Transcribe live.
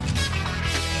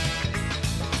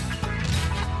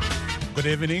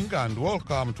Good evening and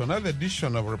welcome to another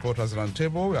edition of Reporters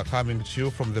Roundtable. We are coming to you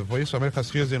from the Voice of America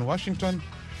studios in Washington.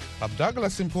 I'm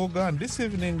Douglas Mpuga, and this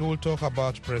evening we'll talk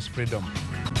about press freedom.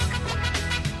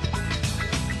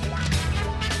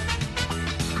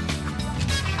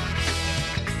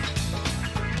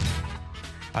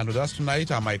 And with us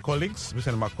tonight are my colleagues,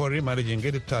 Vincent Makori, Managing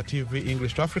Editor, TV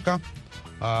English to Africa.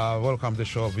 Welcome to the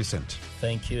show, Vincent.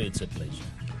 Thank you. It's a pleasure.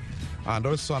 And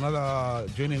also another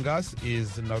joining us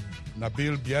is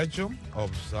Nabil Biagio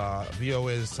of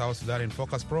VOA's South Sudan in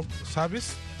Focus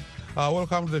service.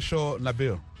 Welcome to the show,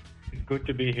 Nabil. It's good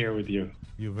to be here with you.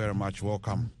 You're very much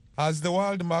welcome. As the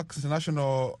world marks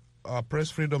International Press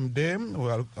Freedom Day,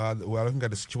 we are looking at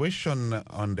the situation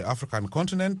on the African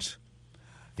continent.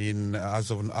 As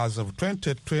of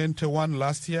 2021,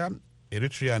 last year,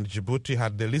 Eritrea and Djibouti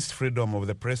had the least freedom of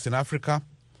the press in Africa.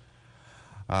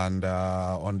 And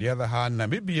on the other hand,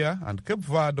 Namibia and Cape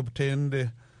Verde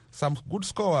obtained some good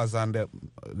scores, and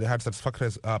they had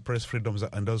satisfactory press freedoms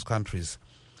in those countries.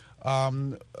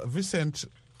 Vincent,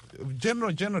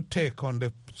 general take on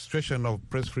the situation of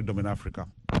press freedom in Africa.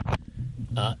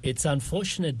 It's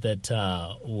unfortunate that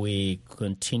we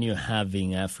continue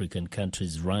having African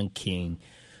countries ranking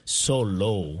so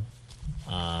low,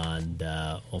 and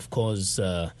of course,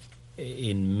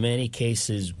 in many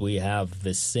cases, we have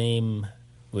the same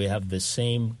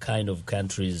kind of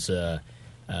countries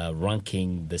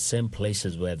ranking the same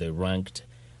places where they ranked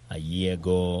a year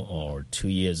ago or 2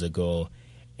 years ago.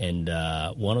 And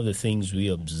one of the things we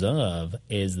observe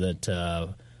is that,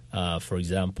 for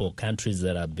example, countries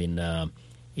that have been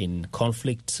in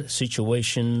conflict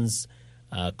situations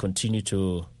continue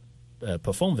to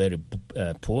perform very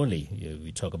poorly.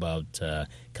 We talk about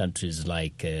countries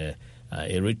like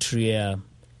Eritrea,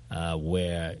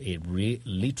 where it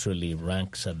literally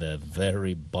ranks at the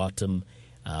very bottom.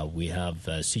 We have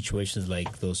situations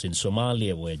like those in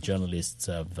Somalia, where journalists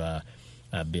have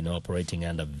been operating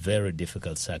under very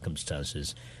difficult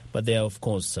circumstances. But there are, of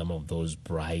course, some of those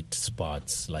bright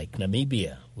spots, like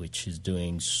Namibia, which is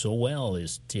doing so well,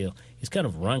 is kind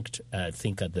of ranked, I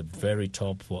think, at the very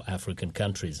top for African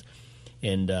countries.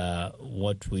 And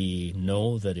what we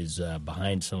know that is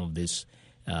behind some of these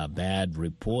bad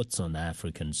reports on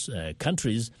African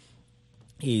countries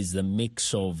is the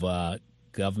mix of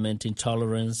government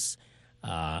intolerance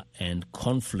and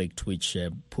conflict, which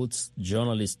puts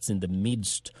journalists in the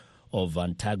midst of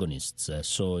antagonists.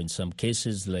 So in some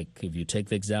cases, like if you take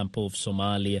the example of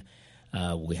Somalia,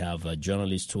 we have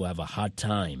journalists who have a hard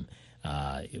time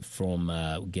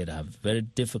get a very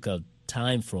difficult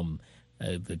time from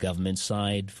the government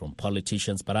side, from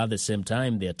politicians, but at the same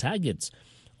time, they're targets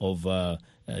of a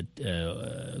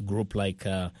group like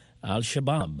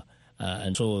Al-Shabaab.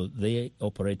 And so they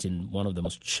operate in one of the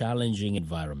most challenging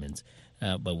environments.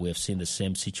 But we have seen the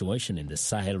same situation in the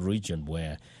Sahel region,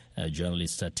 where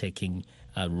journalists are taking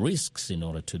risks in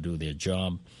order to do their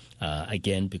job,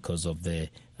 again, because of the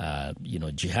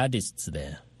jihadists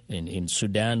there. In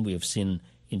Sudan, we have seen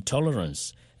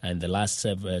intolerance in the last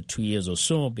 2 years or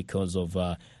so because of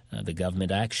the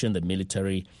government action. The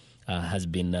military has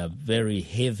been very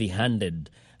heavy-handed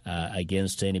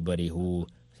against anybody who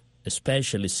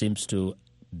especially seems to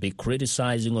be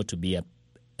criticizing or to be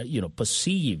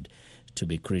perceived to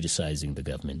be criticizing the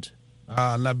government.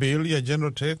 Nabil, your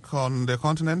general take on the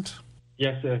continent?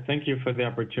 Yes, thank you for the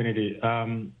opportunity.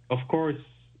 Of course,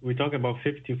 we talk about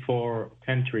 54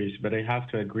 countries, but I have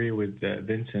to agree with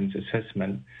Vincent's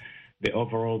assessment. The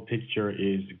overall picture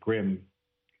is grim.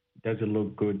 Doesn't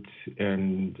look good,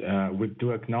 and with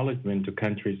due acknowledgement to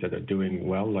countries that are doing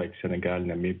well, like Senegal,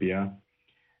 Namibia,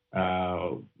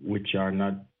 which are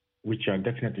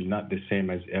definitely not the same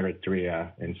as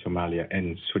Eritrea and Somalia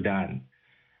and Sudan.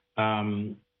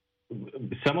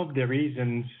 Some of the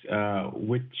reasons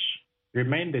which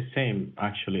remain the same,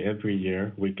 actually, every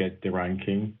year we get the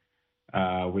ranking.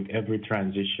 With every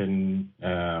transition,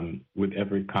 with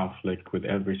every conflict, with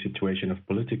every situation of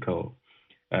political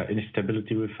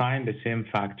instability, we find the same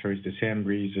factors, the same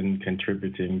reason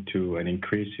contributing to an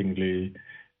increasingly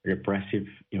repressive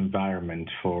environment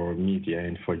for media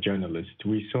and for journalists.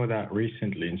 We saw that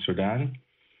recently in Sudan,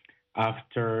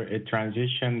 after a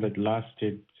transition that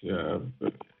lasted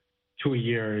 2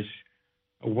 years,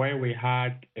 where we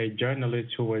had a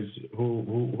journalist who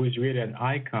is really an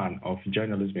icon of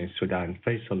journalism in Sudan,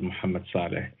 Faisal Mohammed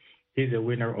Saleh. He's a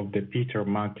winner of the Peter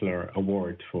Mackler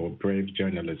Award for Brave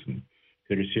Journalism.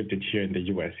 He received it here in the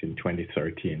U.S. in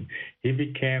 2013. He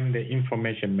became the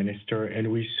information minister, and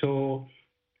we saw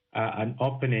an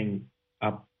opening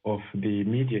up of the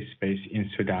media space in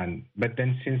Sudan. But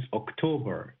then since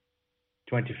October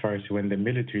 21st, when the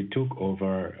military took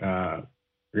over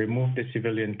remove the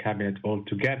civilian cabinet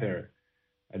altogether,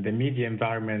 the media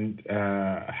environment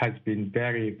has been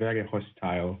very, very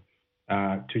hostile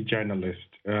to journalists.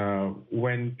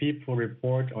 When people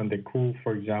report on the coup,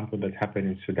 for example, that happened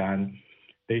in Sudan,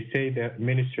 they say that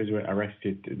ministers were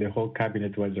arrested, the whole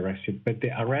cabinet was arrested, but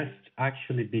the arrests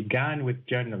actually began with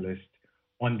journalists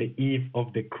on the eve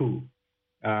of the coup.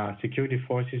 Security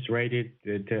forces raided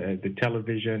the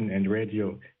television and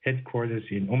radio headquarters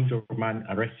in Durman,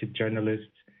 arrested journalists.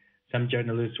 Some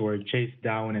journalists were chased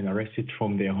down and arrested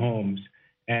from their homes,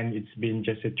 and it's been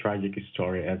just a tragic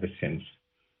story ever since.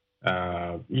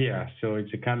 So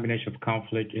it's a combination of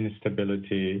conflict,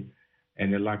 instability,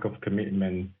 and a lack of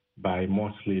commitment by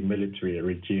mostly military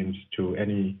regimes to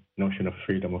any notion of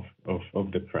freedom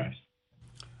of the press.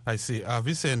 I see.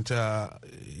 Vincent,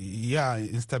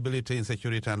 instability,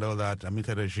 insecurity, and all that,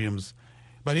 military regimes.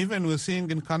 But even we're seeing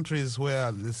in countries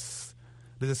where there's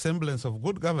a semblance of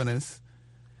good governance,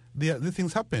 these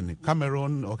things happen.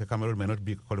 Cameroon may not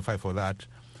be qualified for that.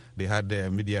 They had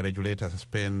the media regulator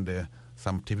suspend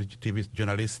some TV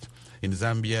journalists. In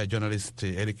Zambia, journalist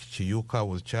Eric Chiyuka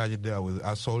was charged with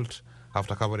assault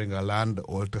after covering a land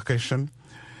altercation.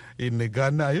 In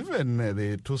Ghana, even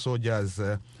the two soldiers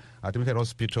at Military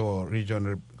Hospital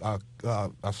region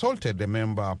assaulted a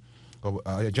member of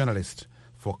a journalist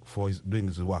for doing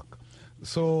his work.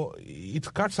 So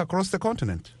it cuts across the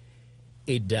continent.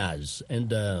 It does. And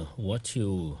the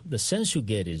sense you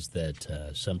get is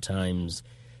that sometimes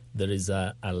there is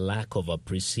a lack of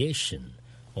appreciation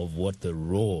of what the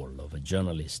role of a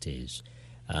journalist is.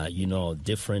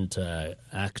 Different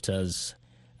actors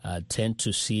tend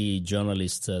to see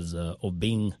journalists as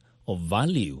being of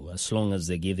value as long as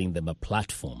they're giving them a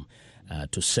platform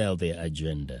to sell their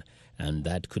agenda. And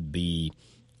that could be,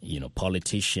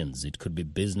 politicians, it could be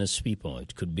business people,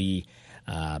 it could be,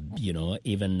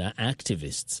 even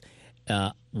activists.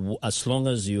 As long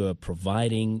as you are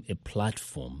providing a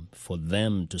platform for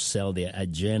them to sell their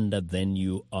agenda, then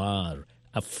you are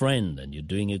a friend and you're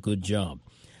doing a good job.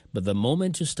 But the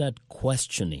moment you start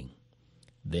questioning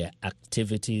their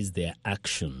activities, their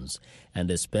actions, and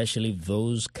especially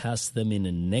those cast them in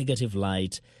a negative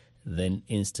light, then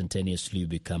instantaneously you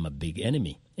become a big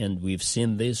enemy. And we've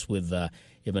seen this with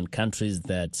even countries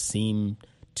that seem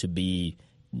to be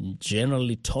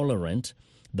generally tolerant.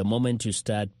 The moment you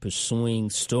start pursuing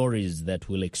stories that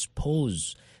will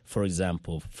expose, for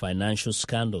example, financial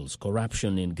scandals,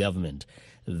 corruption in government,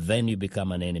 then you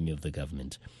become an enemy of the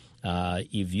government.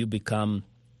 If you become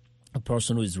a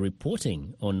person who is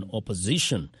reporting on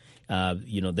opposition,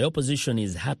 the opposition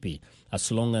is happy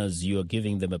as long as you are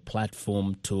giving them a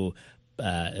platform to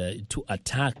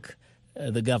attack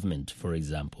the government, for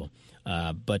example.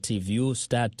 But if you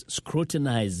start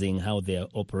scrutinizing how they're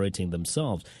operating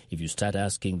themselves, if you start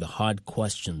asking the hard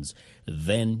questions,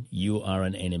 then you are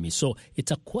an enemy. So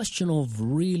it's a question of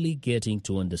really getting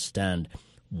to understand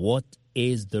what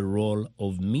is the role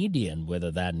of media and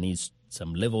whether that needs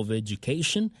some level of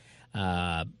education.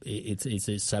 It's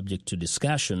a subject to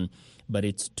discussion, but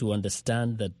it's to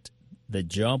understand that the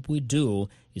job we do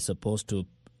is supposed to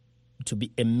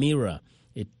be a mirror.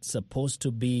 It's supposed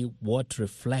to be what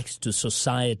reflects to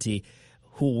society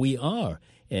who we are,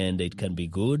 and it can be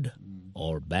good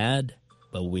or bad,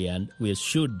 but we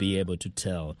should be able to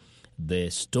tell the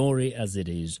story as it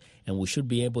is, and we should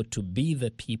be able to be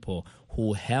the people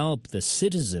who help the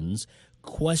citizens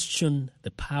question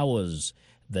the powers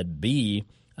that be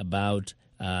about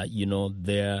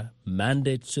their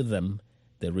mandates to them,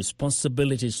 their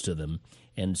responsibilities to them.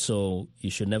 And so you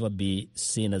should never be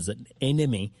seen as an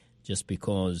enemy just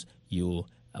because you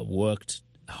worked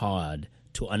hard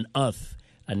to unearth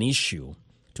an issue,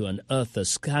 to unearth a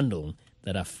scandal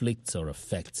that afflicts or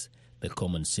affects the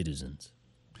common citizens.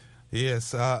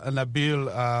 Yes,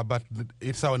 Nabil, but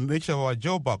it's our nature of our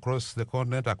job across the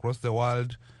continent, across the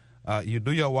world. You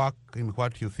do your work in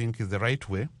what you think is the right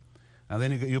way, and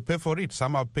then you pay for it.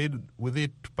 Some are paid with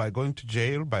it by going to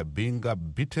jail, by being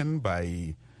beaten,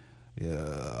 by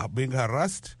being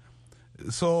harassed.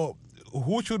 So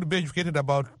who should be educated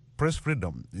about press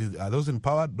freedom? Are those in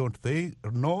power? Don't they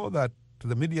know that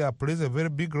the media plays a very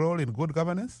big role in good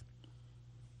governance?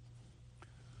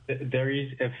 There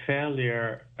is a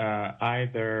failure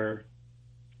either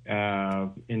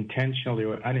intentionally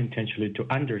or unintentionally to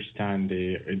understand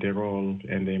the role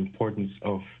and the importance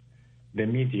of the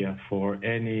media for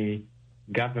any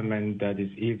government that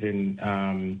is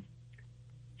even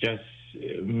just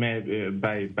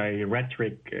by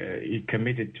rhetoric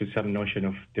committed to some notion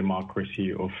of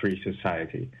democracy or free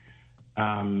society.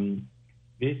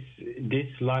 this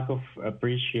lack of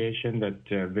appreciation that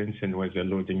Vincent was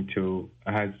alluding to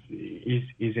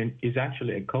is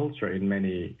actually a culture in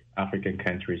many African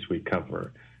countries we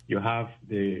cover. You have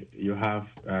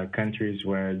countries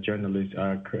where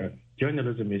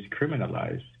journalism is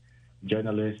criminalized.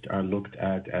 Journalists are looked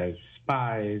at as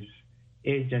spies,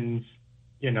 agents.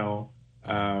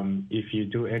 If you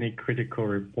do any critical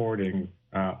reporting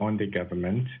on the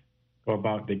government or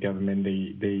about the government,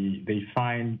 they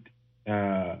find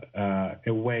a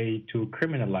way to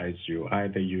criminalize you.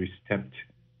 Either you stepped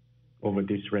over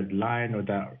this red line or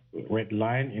that red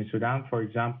line. In Sudan, for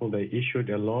example, they issued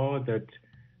a law that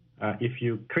if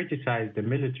you criticize the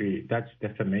military, that's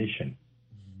defamation,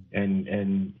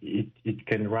 and it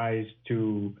can rise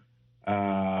to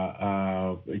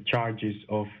charges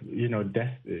of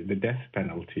the death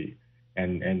penalty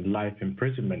and life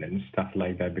imprisonment and stuff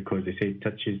like that, because they say it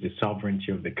touches the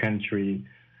sovereignty of the country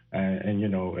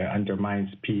and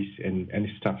undermines peace and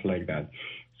stuff like that.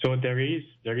 So there is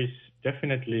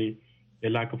definitely a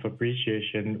lack of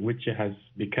appreciation, which has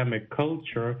become a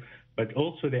culture. But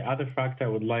also the other factor I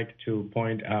would like to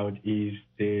point out is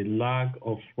the lack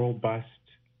of robust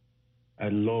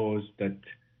laws that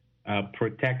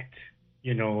protect,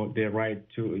 the right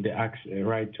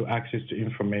to access to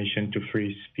information, to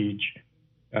free speech.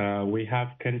 We have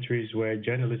countries where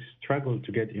journalists struggle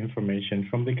to get information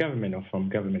from the government or from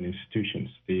government institutions.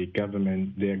 Their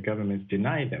governments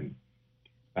deny them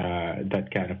that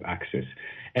kind of access.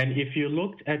 And if you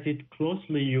looked at it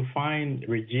closely, you find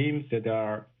regimes that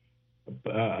are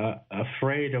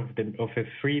afraid of a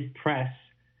free press.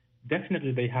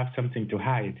 Definitely, they have something to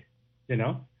hide. They're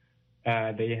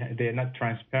not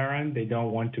transparent. They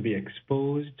don't want to be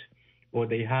exposed, or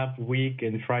they have weak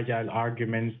and fragile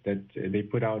arguments that they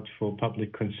put out for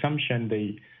public consumption.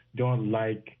 They don't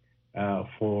like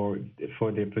for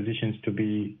their positions to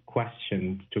be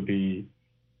questioned, to be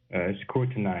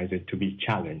scrutinized, to be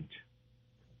challenged.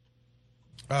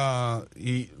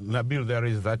 Nabil, there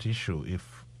is that issue.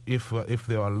 If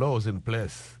there are laws in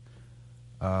place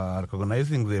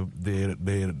recognizing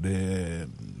the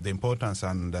importance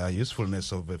and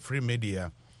usefulness of a free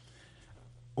media,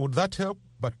 would that help?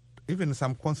 But even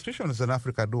some constitutions in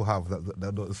Africa do have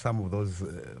some of those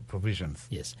provisions.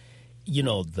 Yes.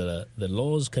 The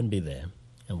laws can be there,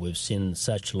 and we've seen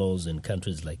such laws in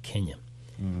countries like Kenya.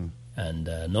 And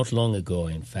not long ago,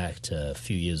 in fact, a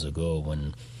few years ago,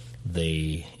 when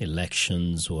the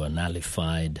elections were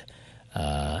nullified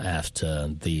after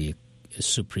the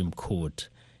Supreme Court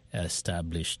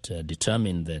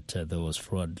determined that there was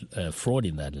fraud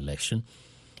in that election.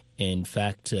 In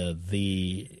fact,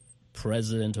 the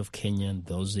president of Kenya,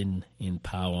 those in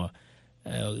power,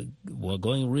 were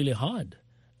going really hard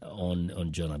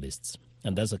on journalists.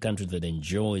 And that's a country that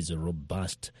enjoys a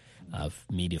robust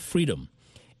media freedom.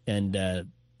 And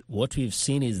what we've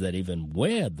seen is that even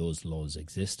where those laws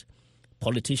exist,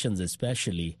 politicians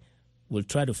especially will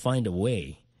try to find a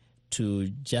way to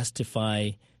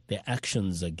justify their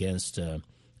actions against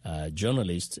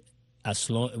journalists, as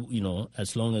long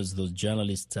as those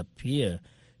journalists appear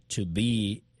to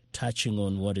be touching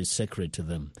on what is sacred to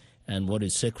them. And what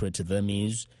is sacred to them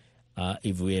is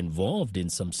if we're involved in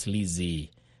some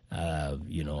sleazy,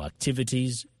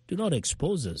 activities, do not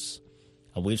expose us.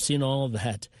 And we've seen all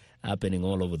that happening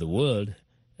all over the world.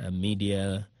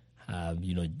 Media,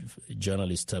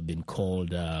 journalists have been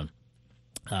called,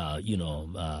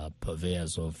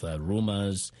 purveyors of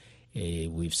rumors.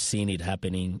 We've seen it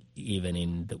happening even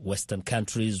in the Western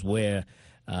countries where,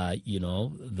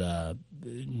 the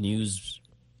news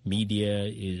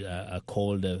media are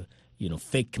called,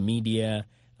 fake media.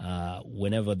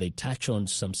 Whenever they touch on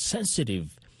some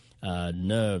sensitive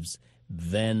nerves,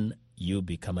 then you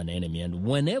become an enemy. And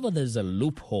whenever there's a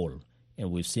loophole, and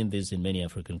we've seen this in many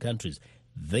African countries,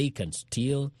 they can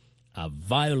still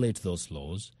violate those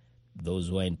laws. Those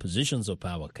who are in positions of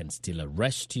power can still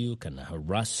arrest you, can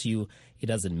harass you. It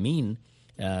doesn't mean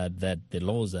that the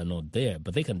laws are not there,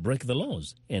 but they can break the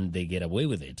laws, and they get away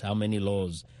with it. How many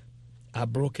laws are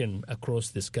broken across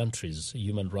these countries?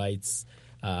 Human rights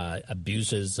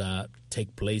abuses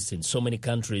take place in so many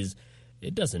countries.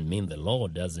 It doesn't mean the law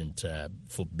doesn't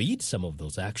forbid some of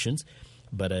those actions,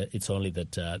 but it's only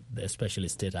that especially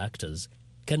state actors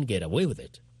can get away with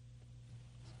it.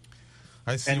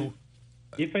 I see. And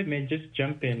if I may just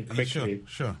jump in quickly.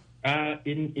 Sure.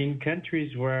 In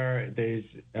countries where there's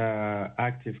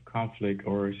active conflict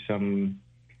or some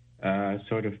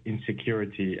sort of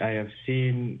insecurity, I've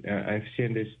seen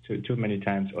this too many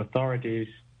times. Authorities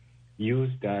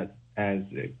use that as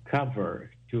a cover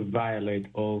to violate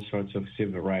all sorts of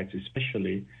civil rights,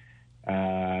 especially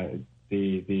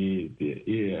the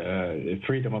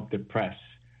freedom of the press.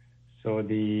 So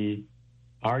the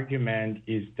argument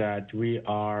is that we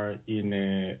are in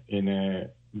a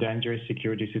dangerous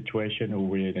security situation, or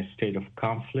we're in a state of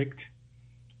conflict,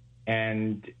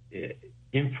 and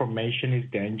information is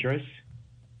dangerous.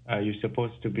 You're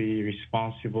supposed to be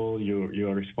responsible.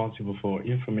 You're responsible for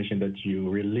information that you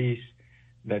release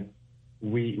that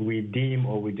we deem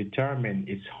or we determine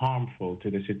is harmful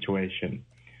to the situation.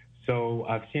 So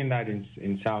I've seen that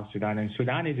in South Sudan, and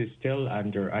Sudan is still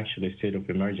under actually a state of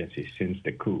emergency since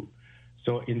the coup.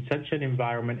 So in such an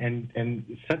environment,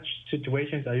 and such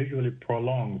situations are usually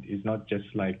prolonged. It's not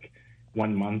just like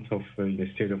 1 month of the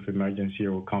state of emergency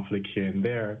or conflict here and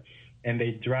there, and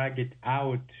they drag it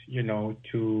out,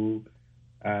 to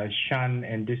shun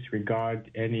and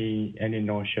disregard any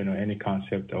notion or any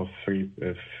concept of free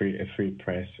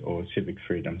press or civic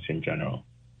freedoms in general.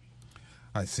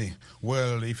 I see.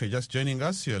 Well, if you're just joining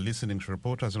us, you're listening to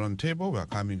Reporters Roundtable. We're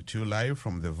coming to you live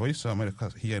from the Voice of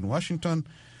America here in Washington.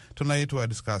 Tonight we're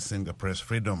discussing press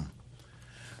freedom.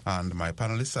 And my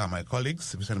panelists are my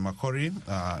colleagues, Vincent Makori,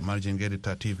 Managing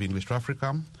Editor, TV English to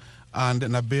Africa, and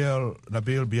Nabil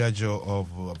Biagio of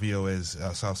VOA's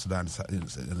South Sudan in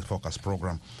the Focus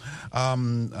program.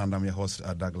 And I'm your host,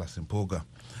 Douglas Mpuga.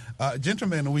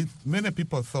 Gentlemen, many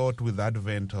people thought with the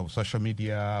advent of social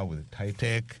media, with high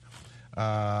tech,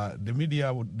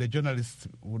 media would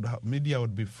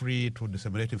be free to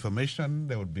disseminate information.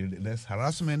 There would be less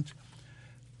harassment.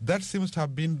 That seems to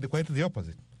have been quite the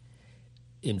opposite.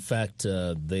 In fact,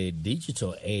 the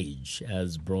digital age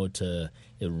has brought a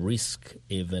risk,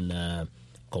 even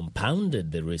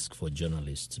compounded the risk for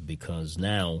journalists, because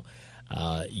now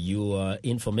your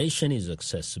information is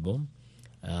accessible.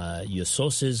 Your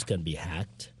sources can be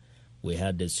hacked. We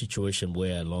had a situation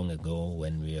where long ago,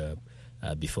 when we were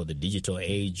before the digital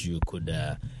age, you could,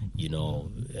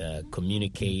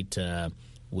 communicate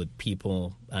with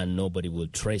people and nobody will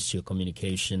trace your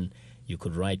communication. You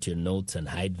could write your notes and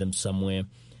hide them somewhere.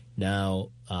 Now,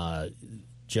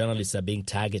 journalists are being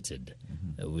targeted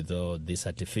with all this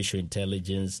artificial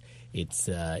intelligence. It's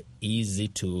easy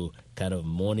to kind of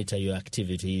monitor your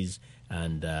activities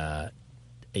and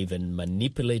even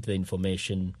manipulate the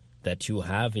information that you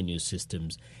have in your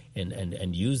systems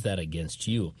and use that against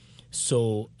you.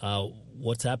 So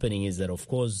what's happening is that, of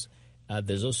course,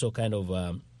 there's also kind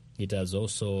of, it has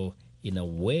also, in a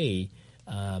way,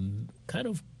 kind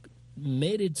of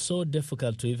made it so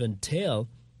difficult to even tell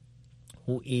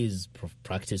who is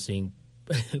practicing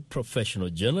professional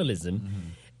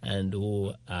journalism and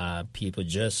who are people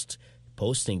just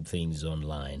posting things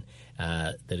online.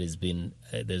 There's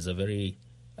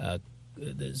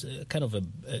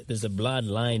a blurred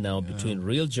line now between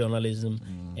real journalism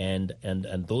and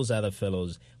those other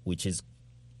fellows, which is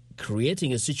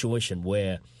creating a situation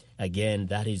where, again,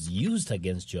 that is used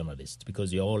against journalists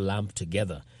because you're all lumped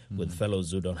together with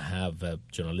fellows who don't have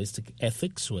journalistic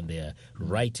ethics when they're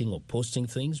writing or posting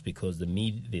things, because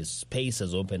the space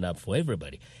has opened up for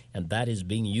everybody. And that is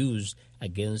being used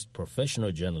against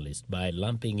professional journalists by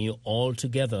lumping you all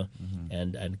together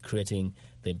and creating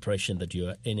the impression that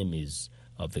you're enemies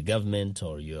of the government,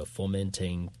 or you're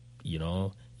fomenting,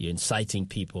 you're inciting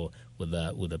people with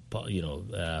the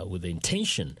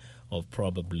intention of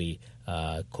probably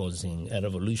causing a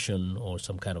revolution or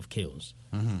some kind of chaos.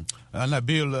 And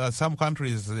Nabil, some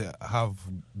countries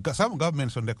some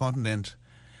governments on the continent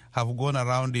have gone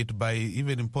around it by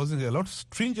even imposing a lot of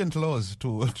stringent laws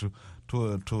to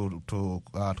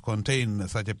contain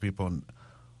such a people.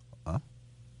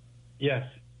 Yes,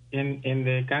 in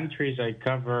the countries I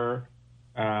cover,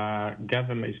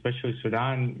 government, especially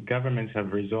Sudan, governments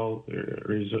have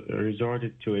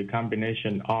resorted to a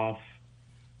combination of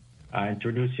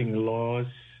introducing laws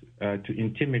to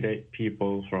intimidate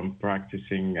people from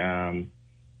practicing their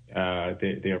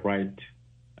right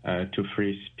to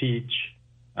free speech,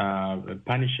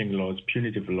 punishing laws,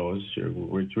 punitive laws,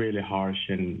 with really harsh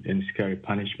and scary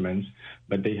punishments.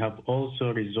 But they have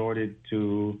also resorted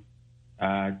to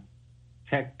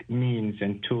tech means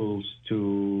and tools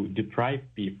to deprive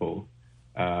people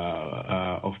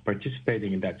of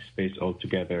participating in that space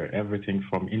altogether. Everything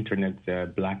from internet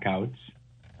blackouts,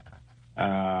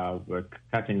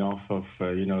 cutting off of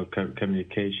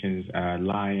communications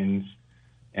lines,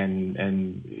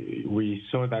 and we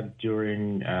saw that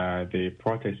during the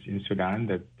protests in Sudan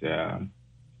that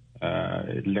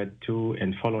led to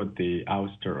and followed the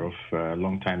ouster of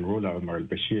longtime ruler Omar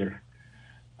al-Bashir.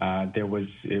 There was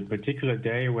a particular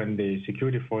day when the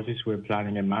security forces were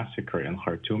planning a massacre in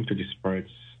Khartoum to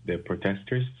disperse the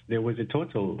protesters. There was a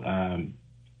total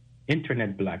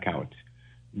internet blackout.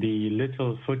 The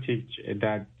little footage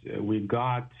that we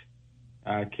got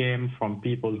came from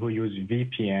people who use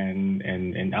VPN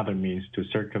and other means to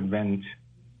circumvent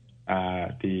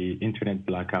the internet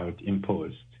blackout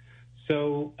imposed.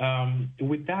 So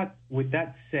with that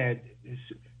said,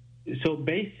 so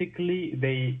basically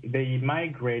they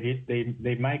migrated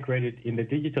in the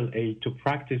digital age to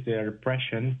practice their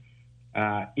repression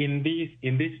in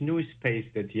this new space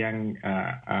that young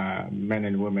men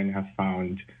and women have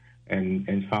found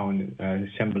and found a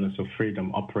semblance of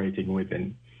freedom operating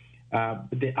within.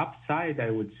 The upside,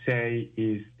 I would say,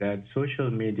 is that social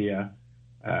media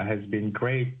has been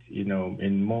great,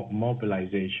 in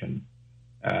mobilization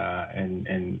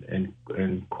and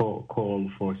call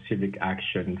for civic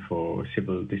action, for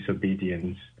civil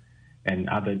disobedience, and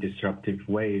other disruptive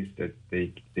ways that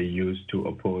they use to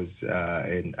oppose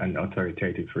an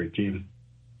authoritative regime.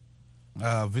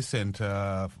 Vincent,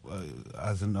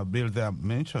 as in a bill there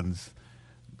mentions,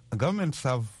 governments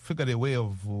have figured a way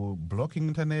of blocking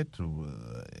internet,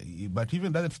 but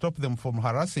even that stop them from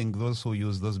harassing those who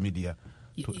use those media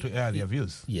to air their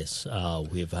views. Yes,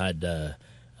 we've had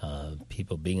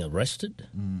people being arrested.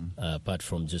 Apart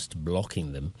from just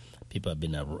blocking them, people have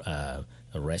been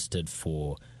arrested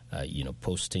for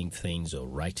posting things or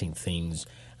writing things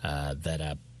that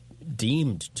are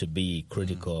deemed to be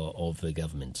critical of the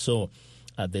government. So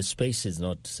the space is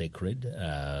not sacred.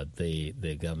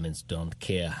 The governments don't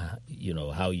care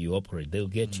how you operate. They'll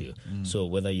get you. So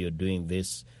whether you're doing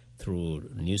this through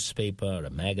newspaper or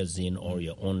a magazine or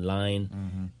you're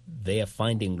online, they are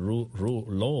finding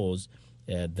laws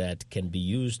that can be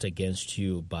used against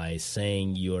you by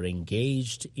saying you're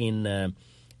engaged in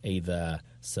either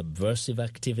subversive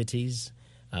activities,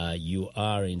 you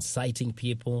are inciting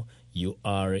people, you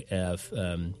are,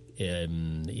 in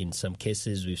some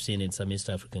cases, we've seen in some East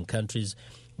African countries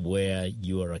where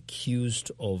you are accused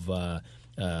of,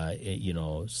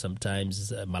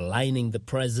 sometimes maligning the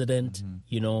president,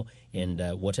 and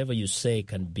whatever you say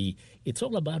can be, it's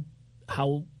all about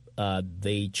how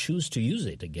they choose to use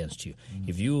it against you.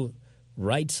 If you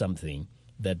write something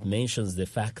that mentions the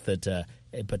fact that a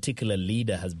particular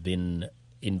leader has been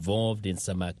involved in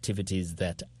some activities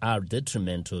that are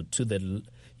detrimental to the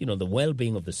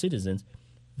well-being of the citizens,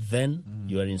 then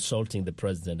you are insulting the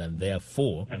president, and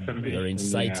therefore you are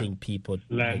inciting people.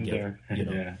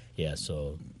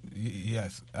 So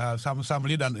yes, some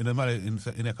leader in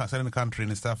a certain country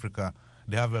in East Africa,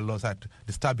 they have a law that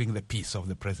disturbing the peace of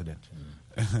the president.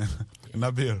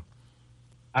 Nabil.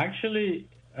 Actually,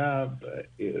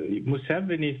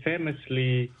 Museveni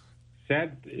famously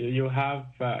said, "You have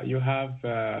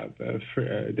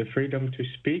the freedom to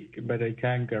speak, but I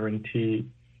can't guarantee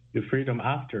the freedom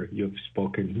after you've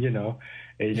spoken." In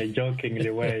a jokingly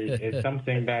way. It's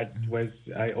something that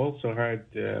I also heard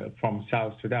from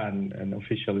South Sudan, an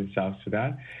official in South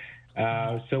Sudan.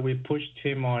 So we pushed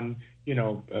him on,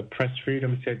 press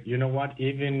freedom. Said, you know what?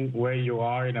 Even where you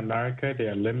are in America,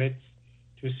 there are limits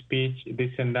to speech,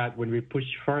 this and that. When we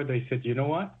pushed further, he said, you know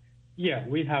what? Yeah,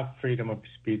 we have freedom of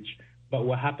speech, but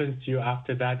what happens to you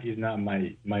after that is not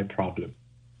my problem.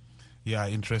 Yeah,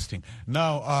 interesting.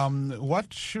 Now,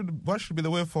 what should be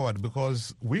the way forward?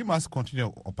 Because we must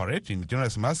continue operating.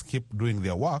 Journalists must keep doing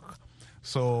their work.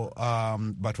 So,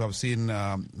 but we have seen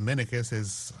many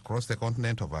cases across the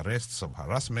continent of arrests, of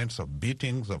harassments, of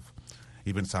beatings, of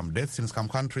even some deaths in some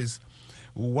countries.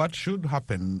 What should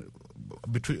happen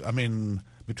between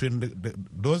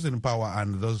those in power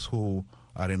and those who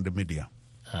are in the media?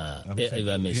 If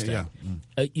I may start.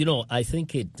 I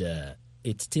think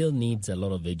it still needs a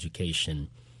lot of education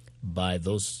by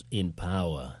those in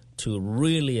power to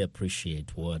really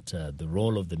appreciate what the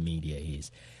role of the media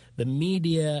is. The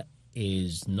media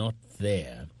is not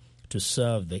there to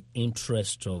serve the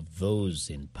interest of those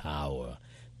in power.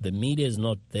 The media is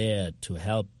not there to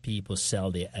help people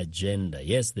sell their agenda.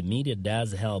 Yes, the media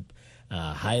does help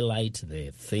highlight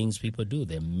the things people do,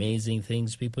 the amazing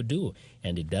things people do,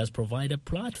 and it does provide a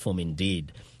platform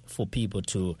indeed for people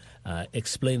to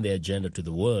explain their agenda to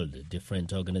the world,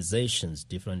 different organizations,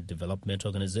 different development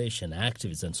organizations,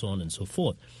 activists, and so on and so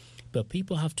forth. But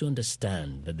people have to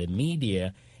understand that the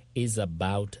media is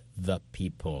about the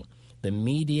people. The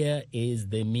media is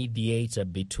the mediator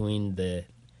between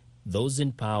those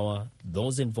in power,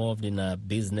 those involved in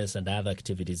business and other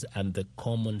activities, and the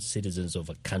common citizens of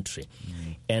a country.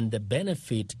 And the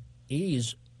benefit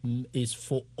is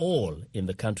for all in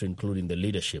the country, including the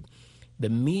leadership. The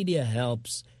media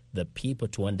helps the people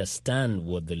to understand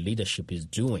what the leadership is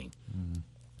doing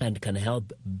and can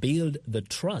help build the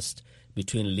trust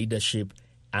between leadership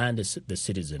and the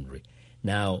citizenry.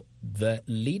 Now, the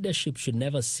leadership should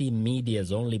never see media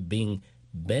as only being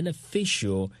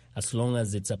beneficial as long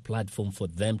as it's a platform for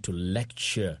them to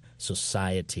lecture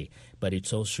society. But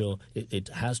it's also, it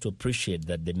has to appreciate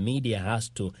that the media has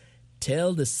to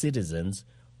tell the citizens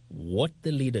what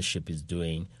the leadership is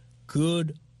doing,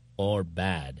 good or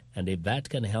bad. And if that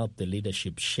can help the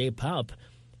leadership shape up,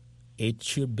 it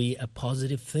should be a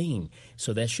positive thing.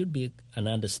 So there should be an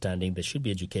understanding, there should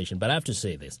be education. But I have to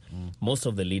say this, most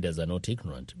of the leaders are not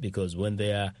ignorant, because when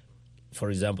they are, for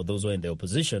example, those who are in the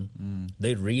opposition,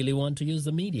 they really want to use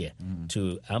the media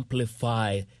to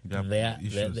amplify their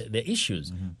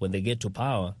issues. When they get to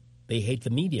power, they hate the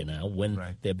media now when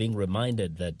they're being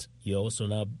reminded that you're also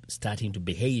now starting to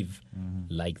behave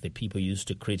like the people used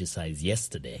to criticize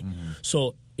yesterday.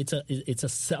 So it's a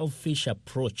selfish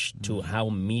approach to how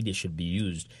media should be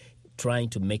used, trying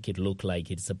to make it look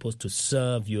like it's supposed to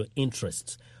serve your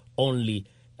interests only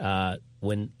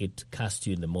when it casts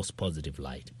you in the most positive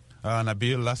light.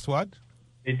 Nabil, last word?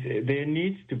 There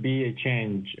needs to be a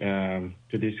change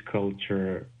to this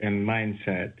culture and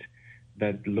mindset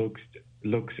that looks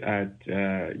at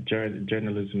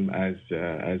journalism as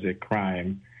a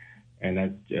crime, and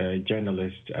at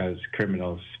journalists as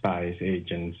criminals, spies,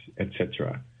 agents,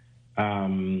 etc.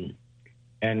 And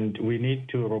we need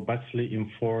to robustly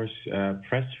enforce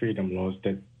press freedom laws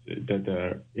that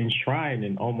are enshrined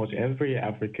in almost every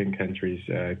African country's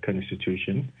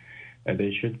constitution.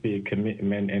 There should be a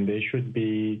commitment, and there should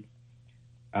be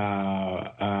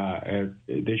a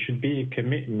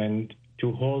commitment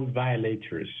to hold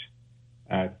violators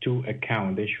to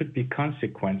account. There should be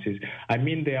consequences. I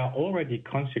mean, there are already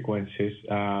consequences.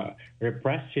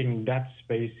 Repressing that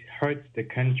space hurts the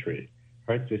country,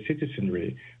 hurts the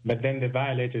citizenry. But then the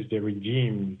violators, the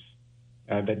regimes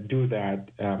that do that,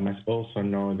 must also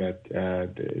know that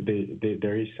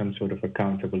there is some sort of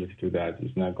accountability to that.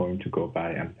 It's not going to go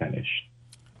by unpunished.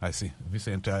 I see.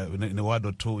 Vincent, in a word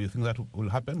or two, you think that will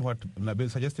happen, what Nabil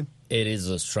is suggesting? It is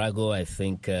a struggle. I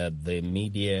think the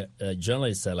media,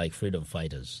 journalists are like freedom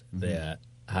fighters. They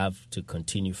have to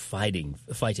continue fighting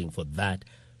for that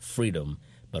freedom.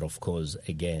 But of course,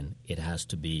 again, it has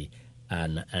to be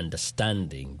an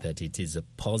understanding that it is a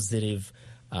positive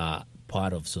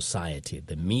part of society.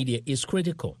 The media is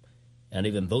critical. And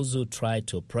even those who try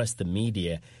to oppress the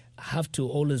media have to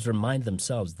always remind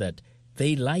themselves that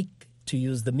they like to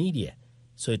use the media.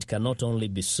 So it cannot only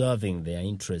be serving their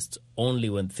interests only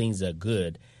when things are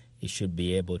good. It should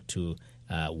be able to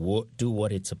do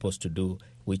what it's supposed to do,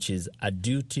 which is a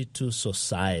duty to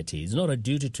society. It's not a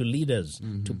duty to leaders,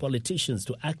 to politicians,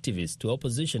 to activists, to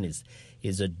oppositionists.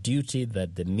 It's a duty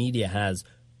that the media has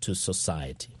to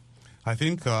society. I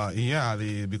think,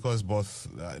 because both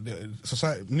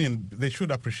society, they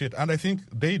should appreciate, and I think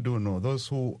they do know, those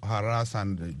who harass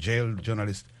and jail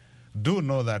journalists do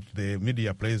know that the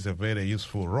media plays a very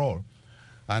useful role.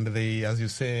 And they, as you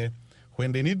say,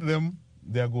 when they need them,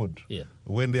 they are good. Yeah.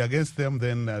 When they're against them,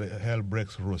 then hell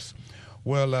breaks loose.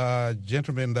 Well,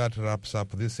 gentlemen, that wraps up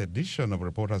this edition of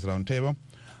Reporters Roundtable.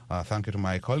 Thank you to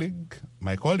my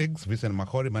colleagues, Vincent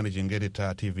Makori, Managing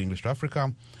Editor, TV English to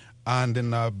Africa, and then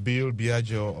Bill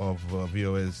Biagio of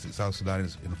VOA's South Sudan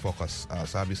in Focus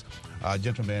service.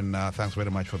 Gentlemen, thanks very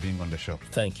much for being on the show.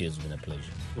 Thank you. It's been a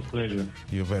pleasure. It's a pleasure.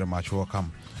 You're very much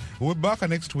welcome. We'll be back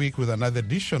next week with another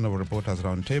edition of Reporters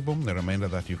Roundtable. A reminder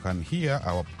that you can hear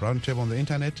our roundtable on the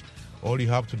internet. All you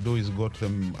have to do is go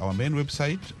to our main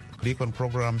website, click on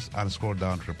programs, and scroll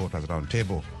down to Reporters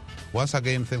Roundtable. Once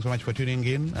again, thanks so much for tuning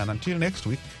in. And until next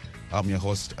week, I'm your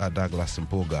host, Douglas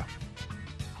Mpuga.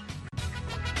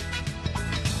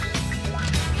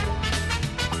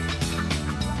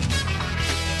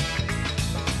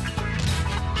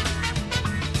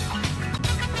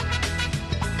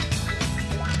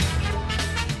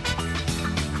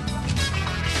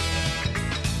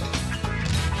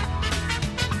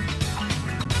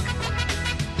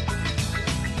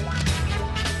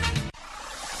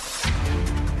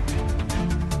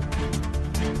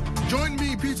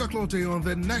 On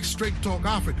the next Straight Talk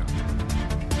Africa.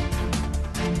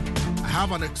 I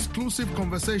have an exclusive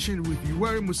conversation with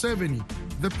Yoweri Museveni,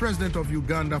 the president of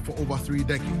Uganda for over 3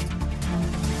 decades.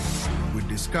 We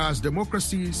discuss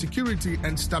democracy, security,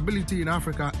 and stability in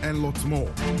Africa, and lots more.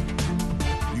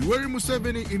 Yoweri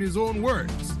Museveni in his own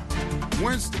words,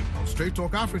 Wednesday on Straight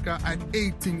Talk Africa at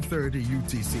 18:30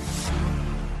 UTC.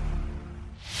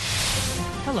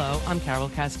 Hello, I'm Carol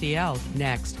Castiel.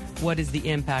 Next, what is the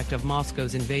impact of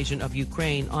Moscow's invasion of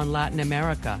Ukraine on Latin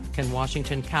America? Can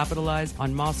Washington capitalize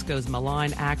on Moscow's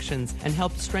malign actions and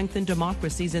help strengthen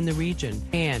democracies in the region?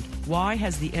 And why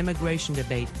has the immigration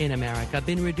debate in America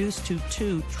been reduced to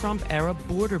 2 Trump-era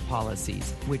border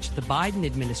policies, which the Biden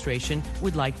administration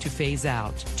would like to phase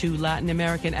out? 2 Latin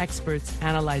American experts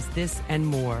analyze this and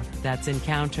more. That's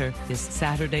Encounter this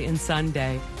Saturday and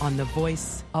Sunday on The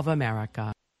Voice of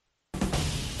America.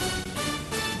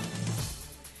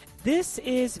 This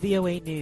is VOA News.